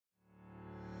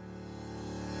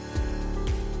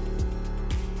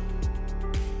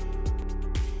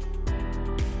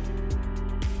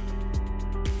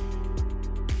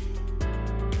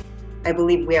I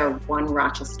believe we are one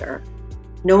Rochester.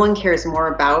 No one cares more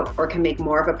about or can make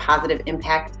more of a positive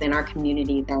impact within our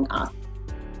community than us.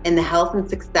 And the health and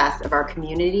success of our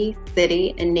community,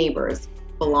 city, and neighbors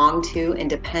belong to and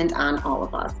depend on all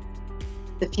of us.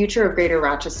 The future of Greater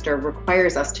Rochester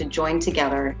requires us to join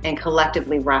together and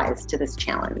collectively rise to this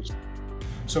challenge.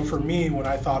 So for me, when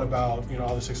I thought about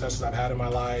all the successes I've had in my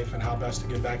life and how best to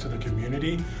give back to the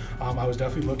community, I was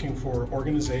definitely looking for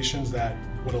organizations that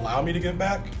would allow me to give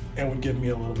back and would give me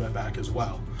a little bit back as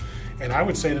well. And I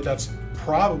would say that that's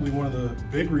probably one of the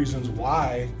big reasons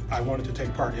why I wanted to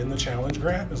take part in the Challenge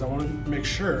Grant, is I want to make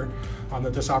sure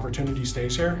that this opportunity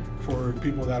stays here for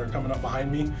people that are coming up behind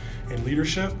me in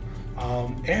leadership,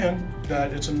 and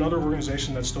that it's another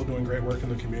organization that's still doing great work in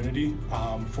the community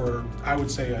for, I would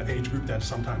say, an age group that's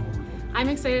sometime over. I'm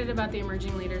excited about the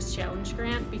Emerging Leaders Challenge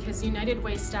Grant because United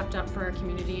Way stepped up for our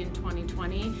community in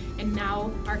 2020, and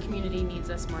now our community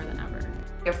needs us more than ever.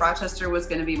 If Rochester was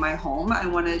going to be my home, I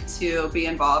wanted to be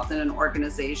involved in an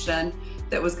organization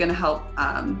that was going to help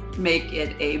make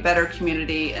it a better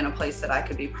community and a place that I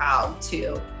could be proud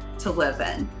to live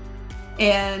in.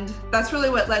 And that's really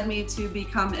what led me to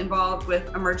become involved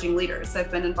with Emerging Leaders. I've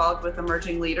been involved with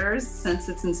Emerging Leaders since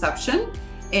its inception,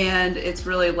 and it's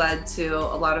really led to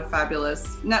a lot of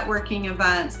fabulous networking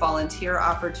events, volunteer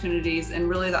opportunities, and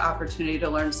really the opportunity to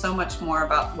learn so much more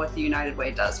about what the United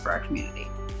Way does for our community.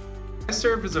 I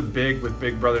served as a BIG with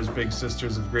Big Brothers Big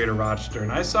Sisters of Greater Rochester,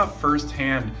 and I saw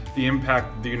firsthand the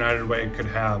impact the United Way could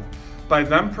have. By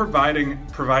them providing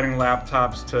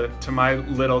laptops to my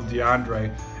little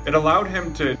DeAndre, it allowed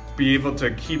him to be able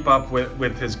to keep up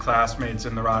with his classmates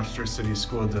in the Rochester City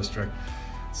School District.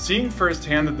 Seeing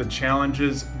firsthand that the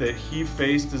challenges that he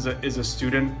faced as a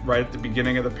student right at the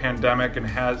beginning of the pandemic and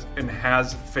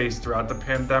has faced throughout the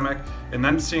pandemic, and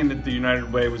then seeing that the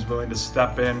United Way was willing to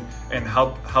step in and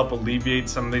help alleviate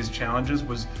some of these challenges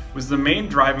was the main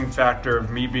driving factor of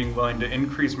me being willing to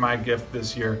increase my gift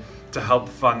this year to help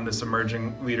fund this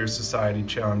Emerging Leaders Society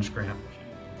Challenge Grant.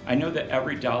 I know that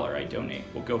every dollar I donate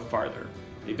will go farther.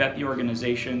 They vet the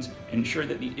organizations and ensure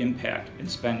that the impact and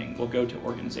spending will go to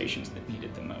organizations that need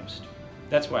it the most.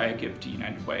 That's why I give to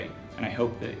United Way, and I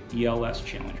hope that ELS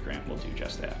Challenge Grant will do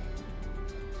just that.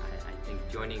 I think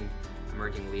joining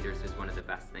Emerging Leaders is one of the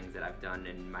best things that I've done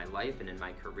in my life and in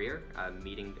my career,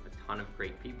 meeting a ton of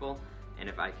great people, and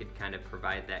if I could kind of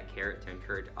provide that carrot to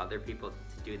encourage other people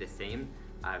to do the same,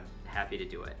 I'm happy to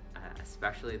do it.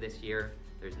 Especially this year,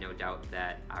 there's no doubt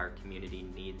that our community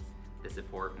needs the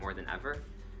support more than ever,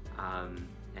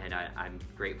 and I'm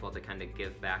grateful to kind of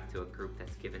give back to a group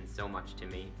that's given so much to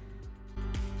me.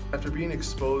 After being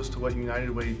exposed to what United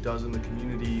Way does in the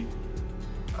community,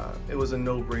 it was a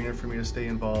no-brainer for me to stay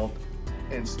involved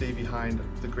and stay behind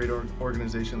the great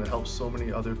organization that helps so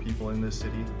many other people in this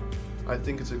city. I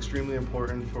think it's extremely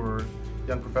important for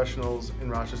young professionals in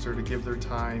Rochester to give their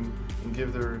time and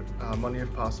give their money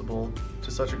if possible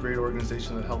to such a great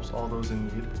organization that helps all those in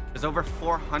need. There's over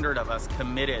 400 of us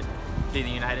committed to the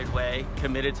United Way,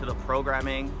 committed to the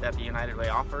programming that the United Way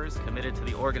offers, committed to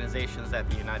the organizations that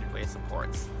the United Way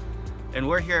supports. And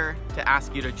we're here to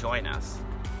ask you to join us.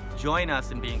 Join us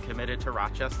in being committed to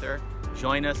Rochester,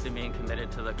 join us in being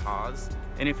committed to the cause,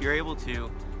 and if you're able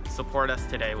to, support us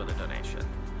today with a donation.